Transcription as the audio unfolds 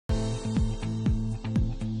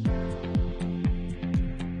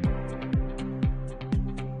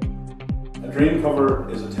A drain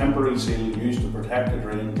cover is a temporary seal used to protect a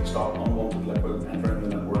drain to stop unwanted liquid entering the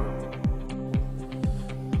network.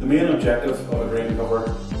 The main objective of a drain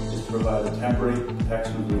cover is to provide a temporary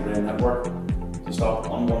protection to the drain network to stop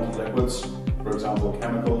unwanted liquids, for example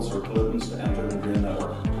chemicals or pollutants, to enter the drain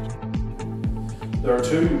network. There are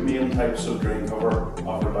two main types of drain cover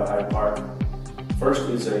offered by Hyde Park. First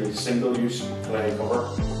is a single-use clay cover,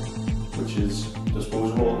 which is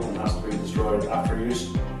disposable and has to be destroyed after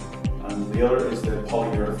use. And the other is the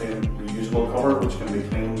polyurethane reusable cover, which can be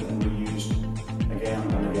cleaned and reused again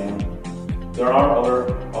and again. There are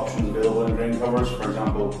other options available in drain covers, for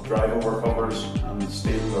example drive-over covers and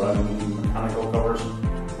steel or aluminium mechanical covers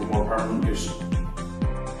for more permanent use.